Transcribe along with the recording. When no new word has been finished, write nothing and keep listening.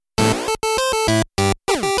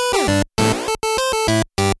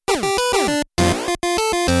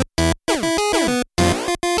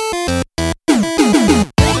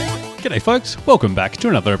G'day folks, welcome back to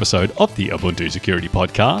another episode of the Ubuntu Security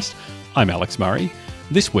Podcast. I'm Alex Murray.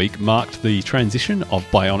 This week marked the transition of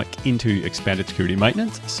Bionic into Expanded Security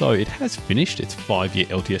Maintenance, so it has finished its 5-year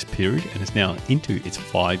LTS period and is now into its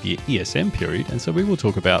 5-year ESM period, and so we will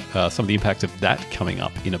talk about some of the impacts of that coming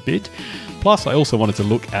up in a bit. Plus, I also wanted to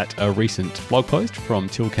look at a recent blog post from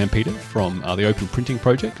Till Campita from the Open Printing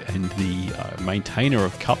Project and the maintainer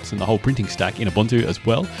of cups and the whole printing stack in Ubuntu as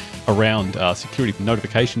well, around security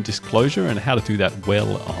notification disclosure and how to do that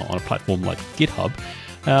well on a platform like GitHub.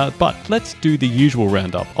 But let's do the usual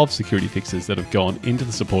roundup of security fixes that have gone into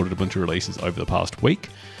the supported Ubuntu releases over the past week.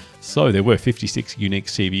 So there were 56 unique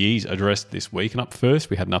CVEs addressed this week, and up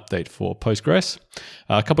first we had an update for Postgres.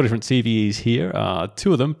 A couple of different CVEs here,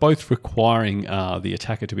 two of them both requiring the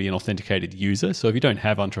attacker to be an authenticated user. So if you don't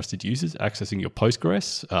have untrusted users accessing your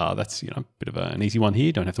Postgres, that's a bit of an easy one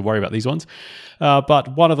here. Don't have to worry about these ones.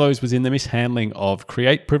 But one of those was in the mishandling of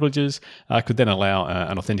create privileges, could then allow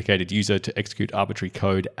an authenticated user to execute arbitrary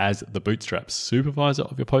code as the bootstrap supervisor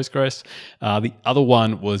of your Postgres. The other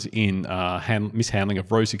one was in mishandling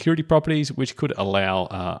of row security properties, which could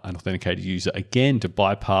allow an authenticated user again to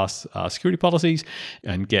bypass security policies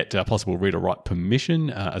and get possible read or write permission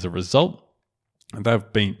as a result. And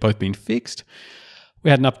they've both been fixed. We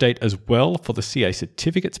had an update as well for the CA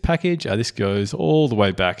certificates package. This goes all the way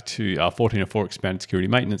back to 14.04 Expanded Security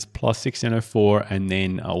Maintenance plus 16.04 and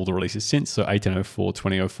then all the releases since. So 18.04,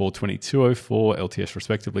 20.04, 22.04, LTS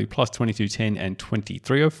respectively, plus 22.10 and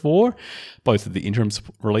 23.04, both of the interim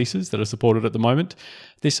releases that are supported at the moment.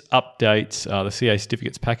 This updates the CA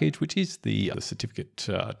certificates package, which is the certificate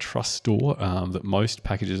trust store that most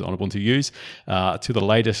packages on Ubuntu use, to the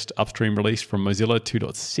latest upstream release from Mozilla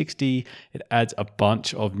 2.60. It adds a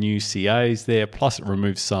bunch of new CAs there, plus it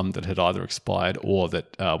removes some that had either expired or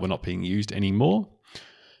that were not being used anymore.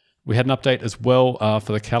 We had an update as well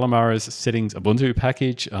for the Calamares settings Ubuntu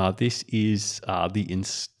package. This is the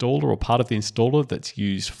installer or part of the installer that's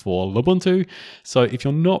used for Lubuntu. So if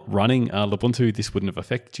you're not running Lubuntu, this wouldn't have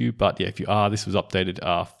affected you. But yeah, if you are, this was updated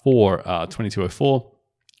for 22.04.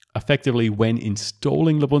 Effectively, when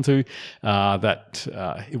installing Lubuntu,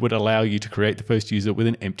 it would allow you to create the first user with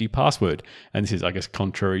an empty password. And this is, I guess,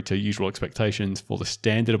 contrary to usual expectations for the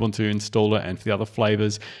standard Ubuntu installer and for the other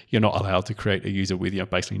flavors. You're not allowed to create a user with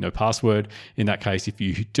basically no password. In that case, if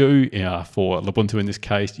you do for Lubuntu in this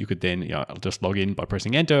case, you could then just log in by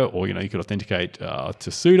pressing enter, or you could authenticate to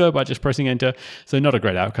sudo by just pressing enter. So not a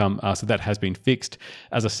great outcome. So that has been fixed.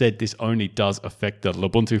 As I said, this only does affect the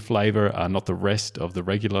Lubuntu flavor, not the rest of the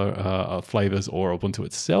regular flavors or Ubuntu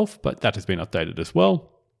itself, but that has been updated as well.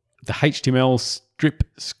 The HTML strip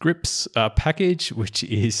scripts package, which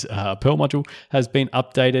is a Perl module, has been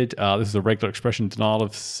updated. This is a regular expression denial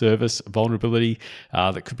of service vulnerability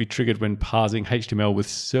that could be triggered when parsing HTML with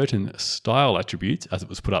certain style attributes, as it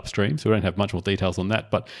was put upstream. So we don't have much more details on that,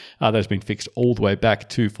 but that has been fixed all the way back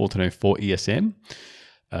to 14.04 ESM.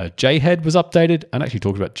 JHead was updated, and actually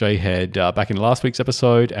talked about JHead back in last week's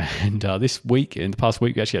episode, and this week, in the past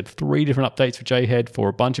week, we actually had 3 different updates for JHead for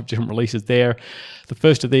a bunch of different releases there. The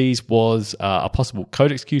first of these was a possible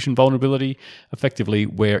code execution vulnerability, effectively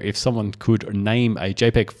where if someone could name a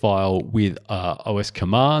JPEG file with OS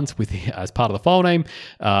commands as part of the file name,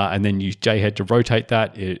 and then use JHead to rotate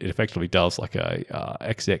that, it effectively does like a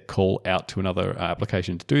exec call out to another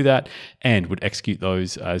application to do that, and would execute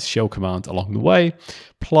those as shell commands along the way.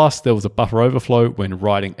 Plus, there was a buffer overflow when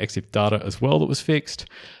writing EXIF data as well that was fixed.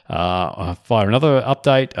 Via another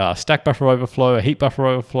update, stack buffer overflow, a heap buffer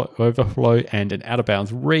overflow, and an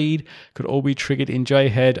out-of-bounds read could all be triggered in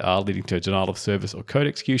JHead, leading to a denial of service or code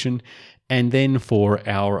execution. And then for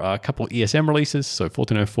our couple of ESM releases, so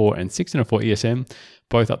 14.04 and 16.04 ESM,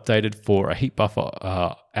 both updated for a heap buffer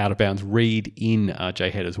out-of-bounds read in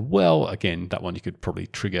JHead as well. Again, that one you could probably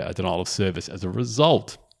trigger a denial of service as a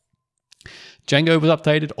result. Django was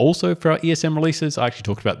updated also for our ESM releases. I actually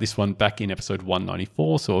talked about this one back in episode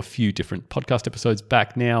 194, so a few different podcast episodes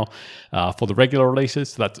back now for the regular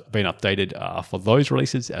releases. So that's been updated for those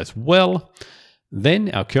releases as well.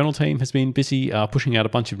 Then our kernel team has been busy pushing out a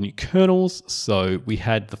bunch of new kernels. So we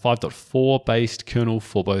had the 5.4 based kernel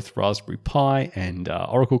for both Raspberry Pi and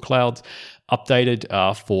Oracle Clouds updated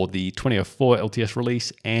for the 20.04 LTS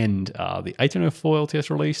release and the 18.04 LTS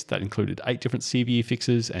release. That included 8 different CVE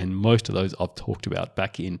fixes, and most of those I've talked about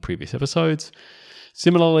back in previous episodes.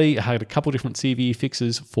 Similarly, I had a couple different CVE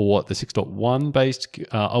fixes for the 6.1 based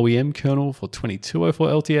OEM kernel for 22.04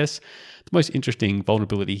 LTS. The most interesting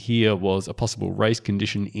vulnerability here was a possible race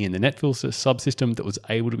condition in the netfilter subsystem that was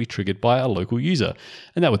able to be triggered by a local user.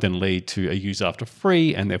 And that would then lead to a user after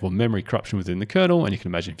free and therefore memory corruption within the kernel. And you can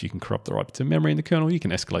imagine if you can corrupt the right bits of memory in the kernel, you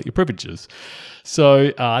can escalate your privileges.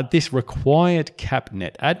 So this required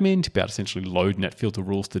capnetadmin to be able to essentially load netfilter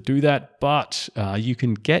rules to do that. But you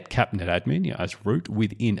can get capnetadmin as root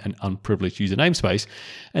within an unprivileged user namespace.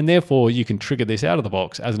 And therefore, you can trigger this out of the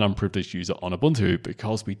box as an unprivileged user on Ubuntu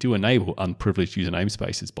because we do enable unprivileged user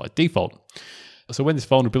namespaces by default. So when this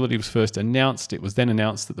vulnerability was first announced, it was then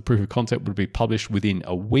announced that the proof of concept would be published within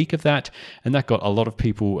a week of that. And that got a lot of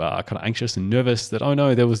people kind of anxious and nervous that, oh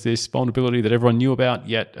no, there was this vulnerability that everyone knew about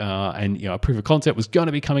yet. And a proof of concept was going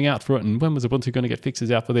to be coming out for it. And when was Ubuntu going to get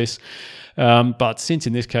fixes out for this? But since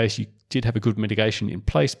in this case, you did have a good mitigation in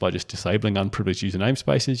place by just disabling unprivileged user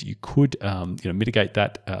namespaces, you could mitigate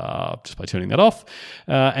that just by turning that off.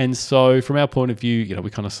 And so from our point of view, we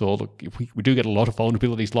kind of saw, look, if we do get a lot of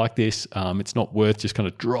vulnerabilities like this, it's not worth just kind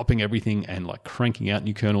of dropping everything and like cranking out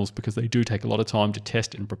new kernels because they do take a lot of time to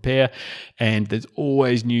test and prepare. And there's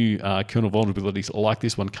always new kernel vulnerabilities like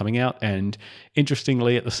this one coming out. And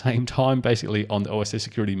interestingly, at the same time, basically on the OSS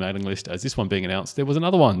security mailing list as this one being announced, there was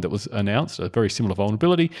another one that was announced, a very similar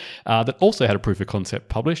vulnerability, that also had a proof of concept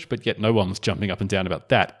published, but yet no one was jumping up and down about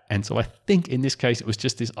that. And so I think in this case, it was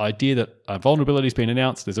just this idea that a vulnerability has been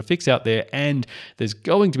announced, there's a fix out there, and there's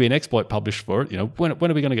going to be an exploit published for it. When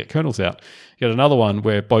are we going to get kernels out? You got another one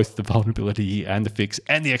where both the vulnerability and the fix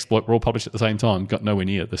and the exploit were all published at the same time, got nowhere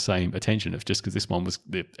near the same attention. It's just because this one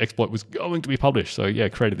the exploit was going to be published. So yeah,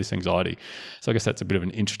 it created this anxiety. So I guess that's a bit of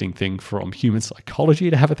an interesting thing from human psychology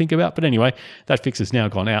to have a think about. But anyway, that fix has now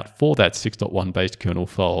gone out for that 6.1 based kernel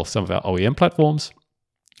for some of our OEM platforms.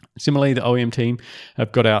 Similarly, the OEM team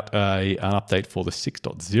have got out an update for the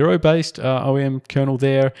 6.0 based OEM kernel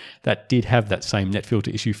there that did have that same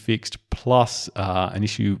netfilter issue fixed, plus an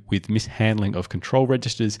issue with mishandling of control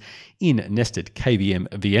registers in nested KVM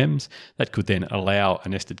VMs that could then allow a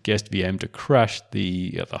nested guest VM to crash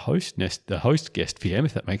the host guest VM,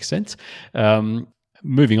 if that makes sense.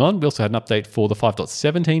 Moving on, we also had an update for the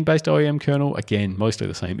 5.17 based OEM kernel. Again, mostly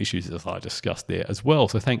the same issues as I discussed there as well.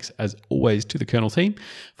 So thanks as always to the kernel team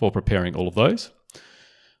for preparing all of those.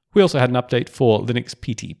 We also had an update for Linux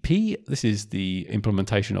PTP. This is the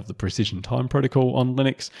implementation of the precision time protocol on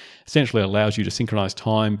Linux. Essentially allows you to synchronize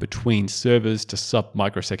time between servers to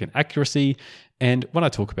sub-microsecond accuracy. And when I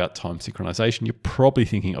talk about time synchronization, you're probably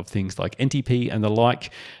thinking of things like NTP and the like.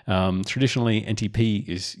 Traditionally, NTP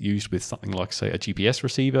is used with something like, say, a GPS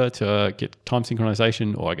receiver to get time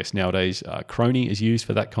synchronization, or I guess nowadays Crony is used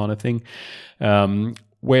for that kind of thing.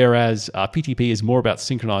 Whereas PTP is more about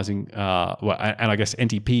synchronizing, and I guess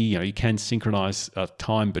NTP, you can synchronize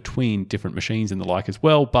time between different machines and the like as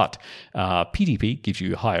well, but PTP gives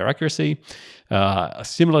you higher accuracy.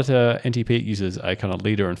 Similar to NTP, it uses a kind of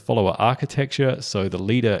leader and follower architecture. So the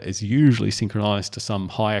leader is usually synchronized to some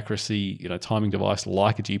high accuracy, timing device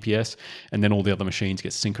like a GPS, and then all the other machines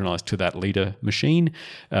get synchronized to that leader machine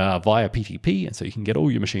via PTP. And so you can get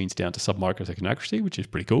all your machines down to sub-microsecond accuracy, which is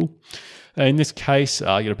pretty cool. In this case,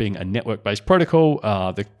 being a network-based protocol,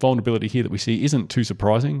 the vulnerability here that we see isn't too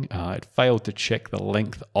surprising. It failed to check the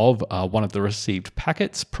length of one of the received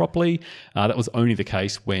packets properly. That was only the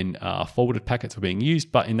case when forwarded packets were being used,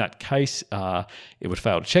 but in that case, it would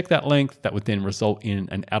fail to check that length. That would then result in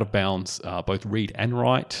an out-of-bounds both read and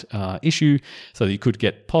write issue, so that you could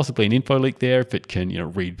get possibly an info leak there if it can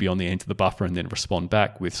read beyond the end of the buffer and then respond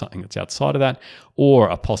back with something that's outside of that, or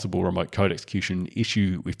a possible remote code execution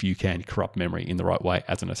issue if you can corrupt memory in the right way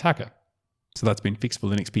as an attacker. So that's been fixed for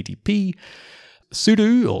Linux PTP.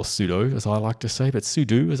 Sudo, or sudo as I like to say, but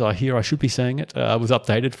sudo as I hear I should be saying it, was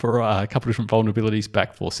updated for a couple of different vulnerabilities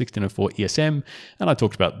back for 1604 ESM, and I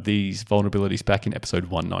talked about these vulnerabilities back in episode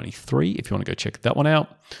 193 if you want to go check that one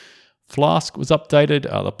out. Flask was updated,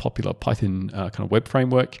 the popular Python kind of web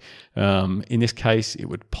framework. In this case, it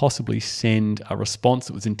would possibly send a response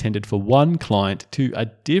that was intended for one client to a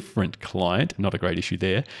different client, not a great issue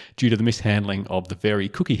there, due to the mishandling of the very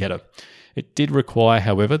cookie header. It did require,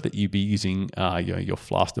 however, that you be using your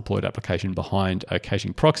Flask deployed application behind a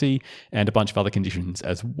caching proxy and a bunch of other conditions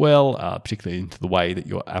as well, particularly into the way that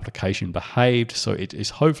your application behaved. So it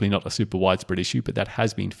is hopefully not a super widespread issue, but that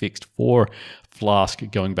has been fixed for Flask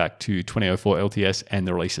going back to 2004 LTS and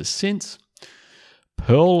the releases since.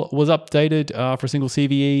 Perl was updated for a single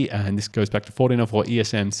CVE, and this goes back to 1404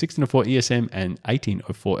 ESM, 1604 ESM, and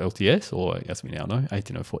 1804 LTS, or as we now know,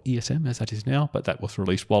 1804 ESM as that is now, but that was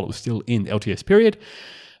released while it was still in the LTS period.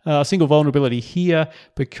 A single vulnerability here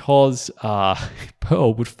because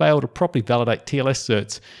Perl would fail to properly validate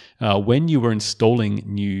TLS certs when you were installing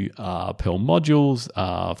new Perl modules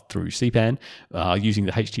through CPAN using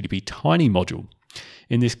the HTTP Tiny module.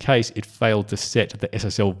 In this case, it failed to set the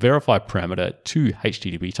SSL verify parameter to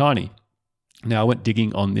HTTP Tiny. Now, I went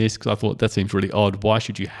digging on this because I thought that seems really odd. Why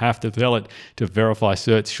should you have to tell it to verify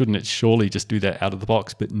certs? Shouldn't it surely just do that out of the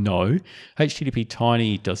box? But no, HTTP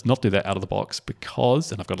Tiny does not do that out of the box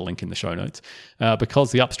because, and I've got a link in the show notes,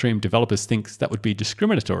 because the upstream developers think that would be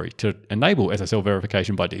discriminatory to enable SSL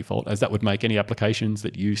verification by default, as that would make any applications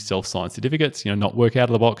that use self-signed certificates, not work out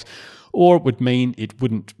of the box, or it would mean it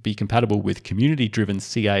wouldn't be compatible with community-driven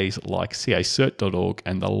CAs like cacert.org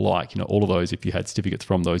and the like. All of those, if you had certificates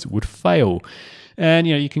from those, would fail. And,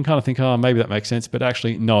 you can kind of think, oh, maybe that makes sense, but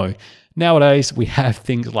actually, no. Nowadays, we have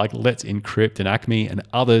things like Let's Encrypt and Acme and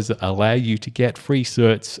others that allow you to get free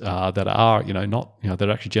certs that are, that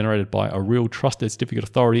are actually generated by a real trusted certificate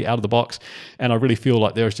authority out of the box. And I really feel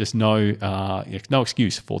like there's just no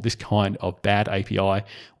excuse for this kind of bad API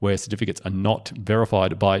where certificates are not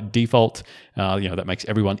verified by default. That makes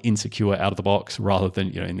everyone insecure out of the box rather than,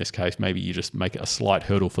 in this case, maybe you just make it a slight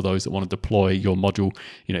hurdle for those that want to deploy your module.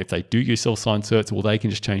 If they do use self-signed certs, well, they can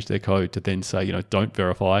just change their code to then say, don't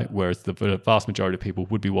verify, whereas the vast majority of people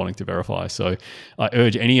would be wanting to verify. So I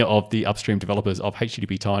urge any of the upstream developers of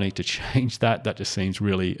HTTP Tiny to change that. That just seems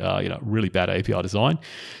really, really bad API design.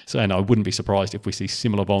 So, and I wouldn't be surprised if we see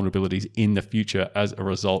similar vulnerabilities in the future as a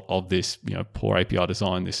result of this, poor API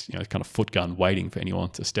design, this, kind of foot gun waiting for anyone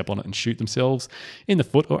to step on it and shoot themselves in the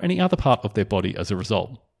foot or any other part of their body as a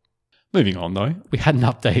result. Moving on though, we had an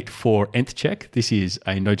update for nth-check. This is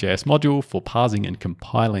a Node.js module for parsing and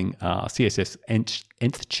compiling CSS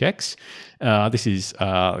nth checks. This is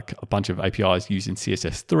a bunch of APIs used in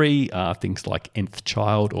CSS3, things like nth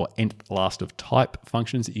child or nth last of type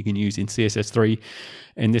functions that you can use in CSS3.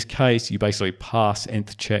 In this case, you basically pass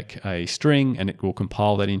nth check a string and it will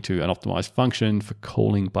compile that into an optimized function for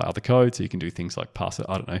calling by other code. So you can do things like pass it,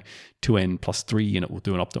 2n plus 3, and it will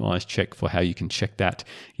do an optimized check for how you can check that,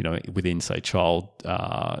 within, say, child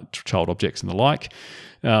objects and the like.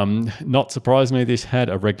 Not surprisingly, this had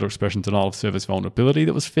a regular expression denial of service vulnerability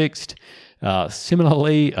that was fixed.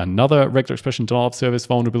 Similarly, another regular expression denial of service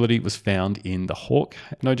vulnerability was found in the Hawk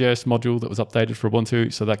Node.js module that was updated for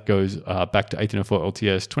Ubuntu. So that goes back to 1804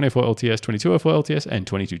 LTS, 2004 LTS, 2204 LTS, and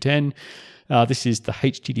 2210. This is the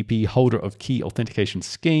HTTP holder of key authentication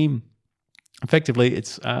scheme. Effectively,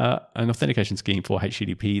 it's an authentication scheme for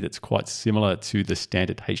HTTP that's quite similar to the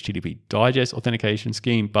standard HTTP digest authentication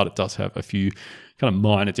scheme, but it does have a few kind of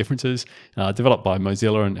minor differences. Developed by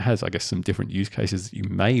Mozilla and has, I guess, some different use cases that you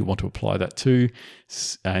may want to apply that to.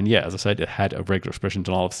 And yeah, as I said, it had a regular expression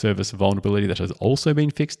denial of service vulnerability that has also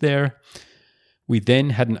been fixed there. We then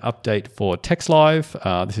had an update for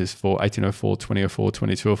TextLive. This is for 1804, 2004,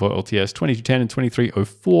 2204 LTS, 2210, and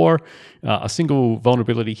 2304. A single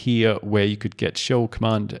vulnerability here where you could get shell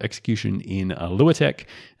command execution in LuaTeX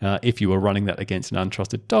if you were running that against an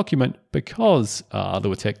untrusted document, because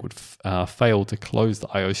LuaTeX would fail to close the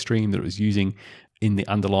IO stream that it was using in the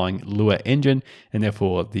underlying Lua engine, and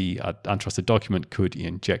therefore the untrusted document could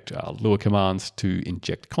inject Lua commands to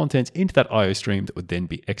inject contents into that IO stream that would then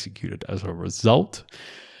be executed as a result.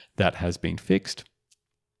 That has been fixed.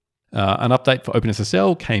 An update for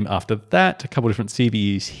OpenSSL came after that. A couple of different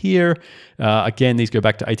CVEs here. Again, these go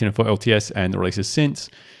back to 1804 LTS and the releases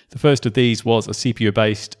since. The first of these was a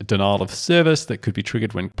CPU-based denial of service that could be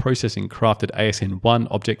triggered when processing crafted ASN1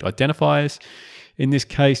 object identifiers. In this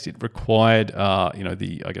case, it required,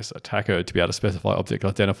 the attacker to be able to specify object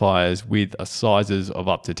identifiers with sizes of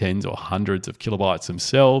up to tens or hundreds of kilobytes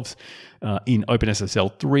themselves. In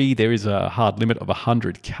OpenSSL 3, there is a hard limit of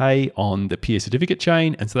 100K on the peer certificate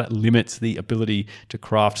chain, and so that limits the ability to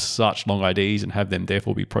craft such long IDs and have them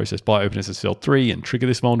therefore be processed by OpenSSL 3 and trigger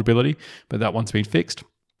this vulnerability, but that one's been fixed.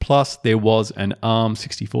 Plus, there was an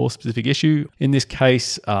ARM64 specific issue. In this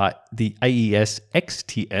case, the AES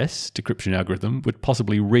XTS decryption algorithm would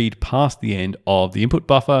possibly read past the end of the input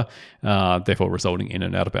buffer, therefore resulting in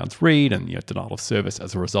an out-of-bounds read and denial of service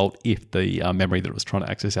as a result if the memory that it was trying to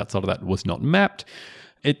access outside of that was not mapped.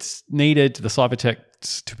 It's needed the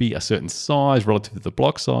ciphertext to be a certain size relative to the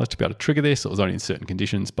block size to be able to trigger this. It was only in certain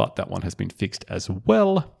conditions, but that one has been fixed as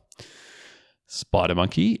well.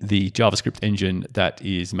 SpiderMonkey, the JavaScript engine that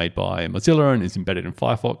is made by Mozilla and is embedded in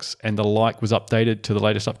Firefox and the like, was updated to the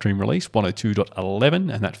latest upstream release,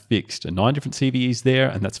 102.11, and that fixed 9 different CVEs there,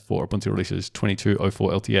 and that's for Ubuntu releases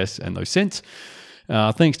 2204 LTS and those since.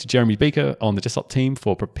 Thanks to Jeremy Beaker on the desktop team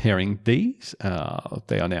for preparing these.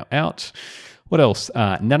 They are now out. What else?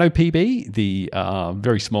 NanoPB, the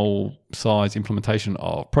very small size implementation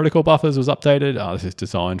of protocol buffers, was updated. This is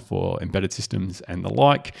designed for embedded systems and the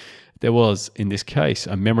like. There was, in this case,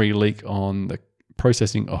 a memory leak on the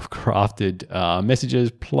processing of crafted messages,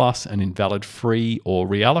 plus an invalid free or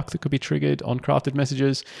realloc that could be triggered on crafted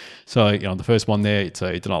messages. So, the first one there, it's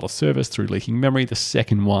a denial of service through leaking memory. The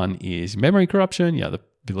second one is memory corruption. The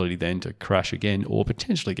ability then to crash again or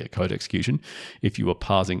potentially get code execution if you were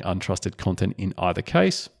parsing untrusted content in either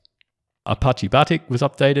case. Apache Batik was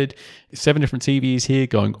updated. 7 different CVEs here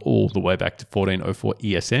going all the way back to 1404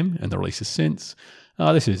 ESM and the releases since.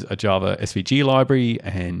 This is a Java SVG library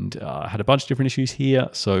and had a bunch of different issues here.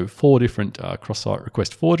 So 4 different cross-site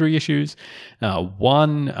request forgery issues.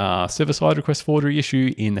 1 server-side request forgery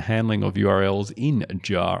issue in the handling of URLs in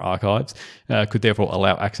jar archives could therefore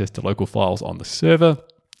allow access to local files on the server.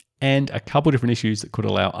 And a couple different issues that could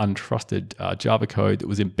allow untrusted Java code that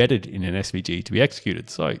was embedded in an SVG to be executed.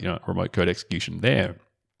 So, remote code execution there.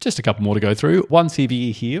 Just a couple more to go through. 1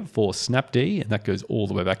 CVE here for Snapd, and that goes all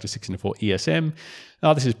the way back to 1604 ESM.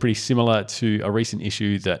 This is pretty similar to a recent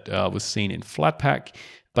issue that was seen in Flatpak.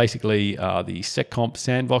 Basically, the seccomp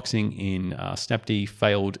sandboxing in Snapd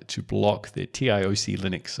failed to block the TIOC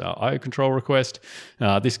Linux IO control request.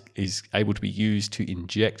 This is able to be used to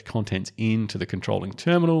inject contents into the controlling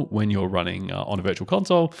terminal when you're running on a virtual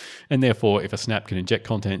console, and therefore, if a snap can inject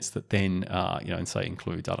contents that then, and say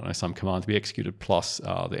includes, some command to be executed plus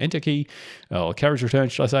the enter key or carriage return,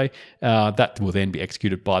 should I say, that will then be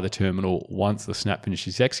executed by the terminal once the snap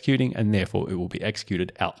finishes executing, and therefore it will be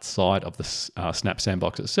executed outside of the snap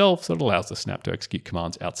sandbox itself, so it allows the snap to execute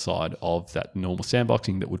commands outside of that normal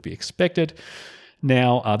sandboxing that would be expected.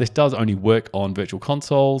 Now, this does only work on virtual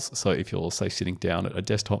consoles, so if you're, say, sitting down at a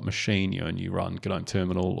desktop machine and you run GNOME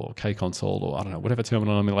Terminal or KConsole or, whatever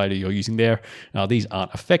terminal emulator you're using there, these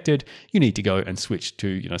aren't affected. You need to go and switch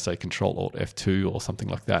to, say, Control-Alt-F2 or something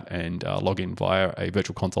like that and log in via a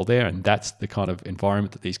virtual console there, and that's the kind of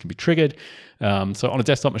environment that these can be triggered. So on a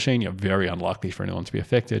desktop machine, you're very unlikely for anyone to be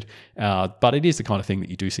affected, but it is the kind of thing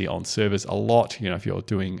that you do see on servers a lot. If you're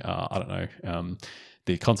doing,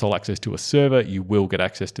 the console access to a server, you will get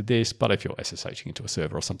access to this, but if you're SSHing into a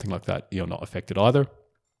server or something like that, you're not affected either.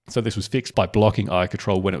 So this was fixed by blocking IO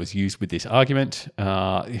control when it was used with this argument.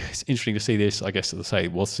 It's interesting to see this, I guess, as I say,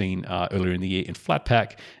 was seen earlier in the year in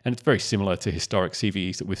Flatpak, and it's very similar to historic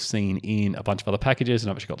CVEs that we've seen in a bunch of other packages, and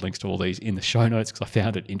I've actually got links to all these in the show notes because I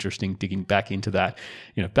found it interesting digging back into that.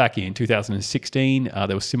 Back in 2016, there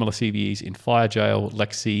were similar CVEs in FireJail,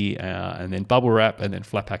 Lexi, and then Bubble Wrap, and then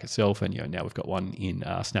Flatpak itself, and now we've got one in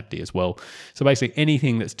Snapd as well. So basically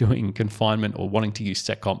anything that's doing confinement or wanting to use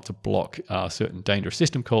seccomp to block certain dangerous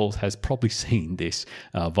system calls has probably seen this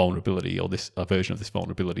vulnerability or this version of this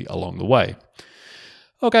vulnerability along the way.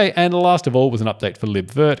 Okay, and last of all was an update for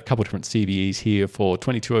libvirt. A couple of different CVEs here for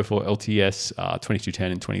 2204 LTS,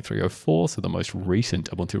 2210 and 2304, so the most recent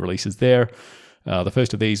Ubuntu releases there. The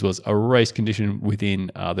first of these was a race condition within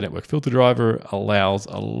the network filter driver allows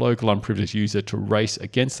a local unprivileged user to race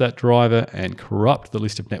against that driver and corrupt the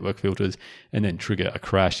list of network filters and then trigger a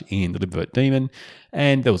crash in the libvirt daemon.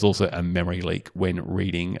 And there was also a memory leak when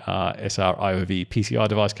reading SR-IOV PCI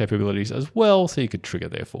device capabilities as well, so you could trigger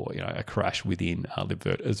therefore a crash within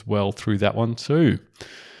libvirt as well through that one too.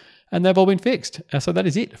 And they've all been fixed. So that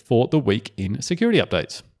is it for the week in security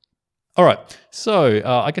updates. All right, so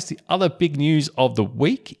I guess the other big news of the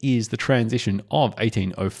week is the transition of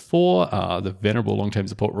 1804. The venerable long-term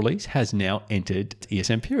support release has now entered its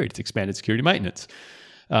ESM period, its expanded security maintenance.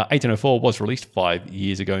 1804 was released 5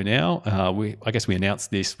 years ago now. I guess we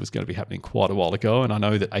announced this was going to be happening quite a while ago, and I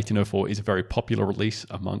know that 1804 is a very popular release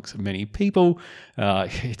amongst many people.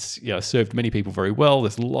 It's served many people very well.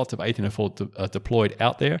 There's lots of 1804 deployed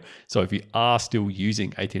out there. So if you are still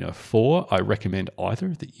using 1804, I recommend either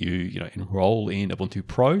that you enroll in Ubuntu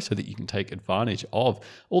Pro so that you can take advantage of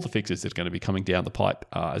all the fixes that are going to be coming down the pipe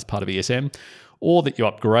as part of ESM, or that you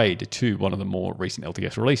upgrade to one of the more recent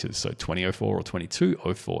LTS releases, so 2004 or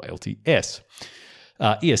 2204 LTS.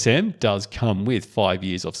 ESM does come with 5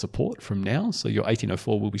 years of support from now, so your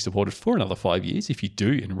 1804 will be supported for another 5 years if you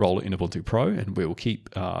do enroll in Ubuntu Pro, and we will keep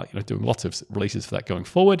doing lots of releases for that going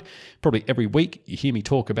forward. Probably every week you hear me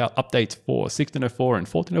talk about updates for 1604 and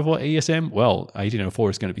 1404 ESM. Well, 1804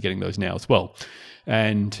 is going to be getting those now as well.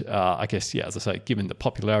 And I guess, as I say, given the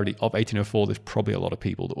popularity of 1804, there's probably a lot of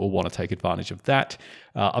people that will want to take advantage of that.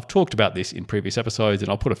 I've talked about this in previous episodes,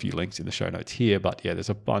 and I'll put a few links in the show notes here. But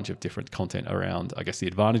there's a bunch of different content around, I guess, the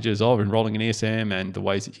advantages of enrolling in ESM and the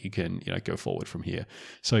ways that you can, go forward from here.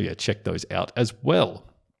 So check those out as well.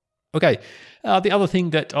 Okay, the other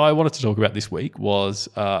thing that I wanted to talk about this week was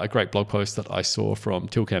a great blog post that I saw from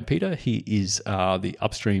Tilcam Peter. He is the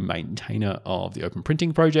upstream maintainer of the Open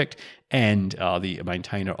Printing project and the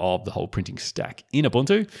maintainer of the whole printing stack in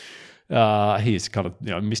Ubuntu. He is kind of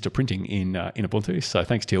Mr. Printing in Ubuntu, so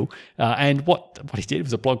thanks, Till. And what he did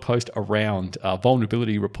was a blog post around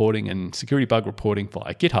vulnerability reporting and security bug reporting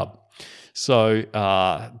via GitHub. So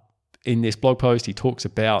in this blog post, he talks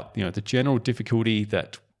about the general difficulty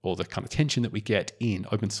or the kind of tension that we get in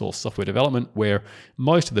open source software development, where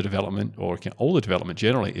most of the development, or all the development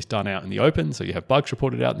generally, is done out in the open. So you have bugs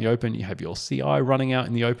reported out in the open, you have your CI running out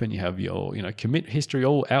in the open, you have your commit history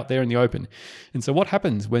all out there in the open. And so what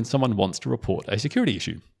happens when someone wants to report a security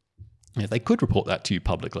issue? They could report that to you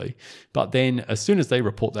publicly, but then as soon as they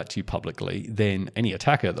report that to you publicly, then any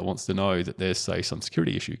attacker that wants to know that there's, say, some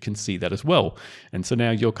security issue can see that as well. And so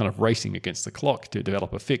now you're kind of racing against the clock to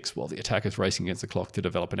develop a fix while the attacker's racing against the clock to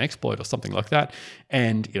develop an exploit or something like that.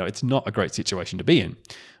 And it's not a great situation to be in.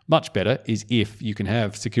 Much better is if you can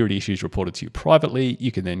have security issues reported to you privately.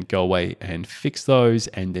 You can then go away and fix those,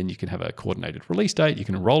 and then you can have a coordinated release date. You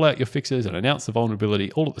can roll out your fixes and announce the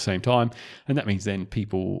vulnerability all at the same time. And that means then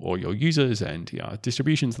people or your users and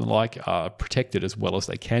distributions and the like are protected as well as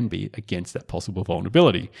they can be against that possible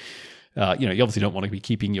vulnerability. You obviously don't want to be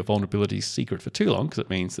keeping your vulnerabilities secret for too long, because it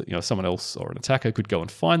means that someone else or an attacker could go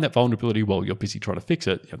and find that vulnerability while you're busy trying to fix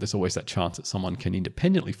it. There's always that chance that someone can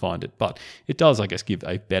independently find it, but it does, I guess, give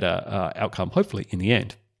a better outcome, hopefully, in the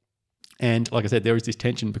end. And like I said, there is this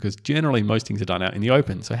tension because generally most things are done out in the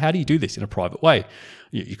open. So how do you do this in a private way?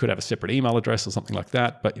 You could have a separate email address or something like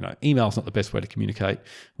that, but email is not the best way to communicate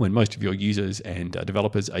when most of your users and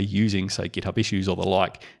developers are using, say, GitHub Issues or the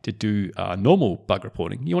like to do normal bug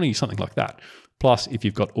reporting. You want to use something like that. Plus, if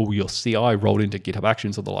you've got all your CI rolled into GitHub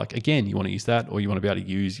Actions or the like, again, you want to use that, or you want to be able to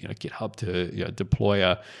use GitHub to deploy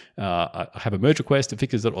have a merge request that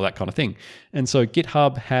fixes it, or that kind of thing. And so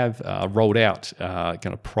GitHub have rolled out kind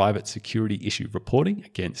of private security issue reporting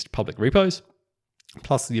against public repos,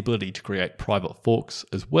 plus the ability to create private forks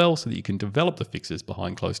as well, so that you can develop the fixes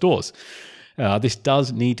behind closed doors. This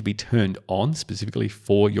does need to be turned on specifically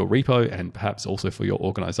for your repo and perhaps also for your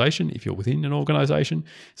organization if you're within an organization.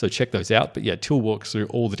 So check those out. But yeah, Till walks through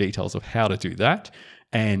all the details of how to do that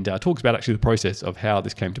and talks about actually the process of how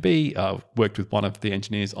this came to be. Worked with one of the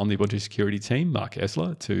engineers on the Ubuntu security team, Mark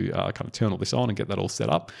Esler, to kind of turn all this on and get that all set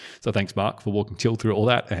up. So thanks, Mark, for walking Till through all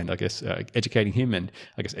that and I guess educating him and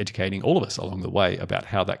I guess educating all of us along the way about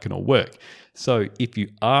how that can all work. So if you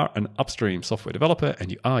are an upstream software developer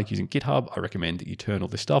and you are using GitHub, I recommend that you turn all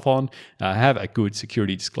this stuff on. Have a good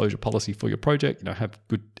security disclosure policy for your project. Have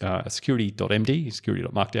good security.md,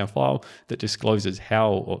 security.markdown file that discloses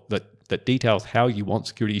that details how you want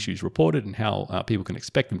security issues reported and how people can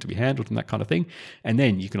expect them to be handled and that kind of thing. And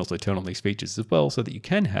then you can also turn on these features as well so that you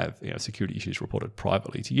can have security issues reported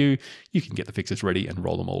privately to you. You can get the fixes ready and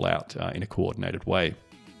roll them all out in a coordinated way.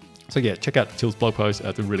 So yeah, check out Till's blog post.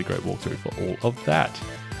 It's a really great walkthrough for all of that.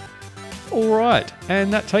 All right,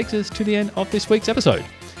 and that takes us to the end of this week's episode.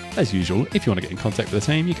 As usual, if you want to get in contact with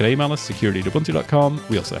the team, you can email us security@ubuntu.com.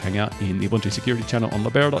 We also hang out in the Ubuntu security channel on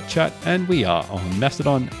libera.chat, and we are on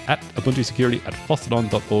Mastodon at Ubuntu Security at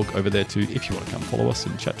fosstodon.org over there too, if you want to come follow us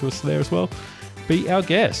and chat to us there as well. Be our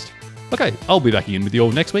guest. Okay, I'll be back in with you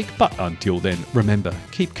all next week, but until then, remember,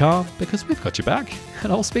 keep calm because we've got your back,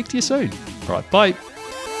 and I'll speak to you soon. All right, bye.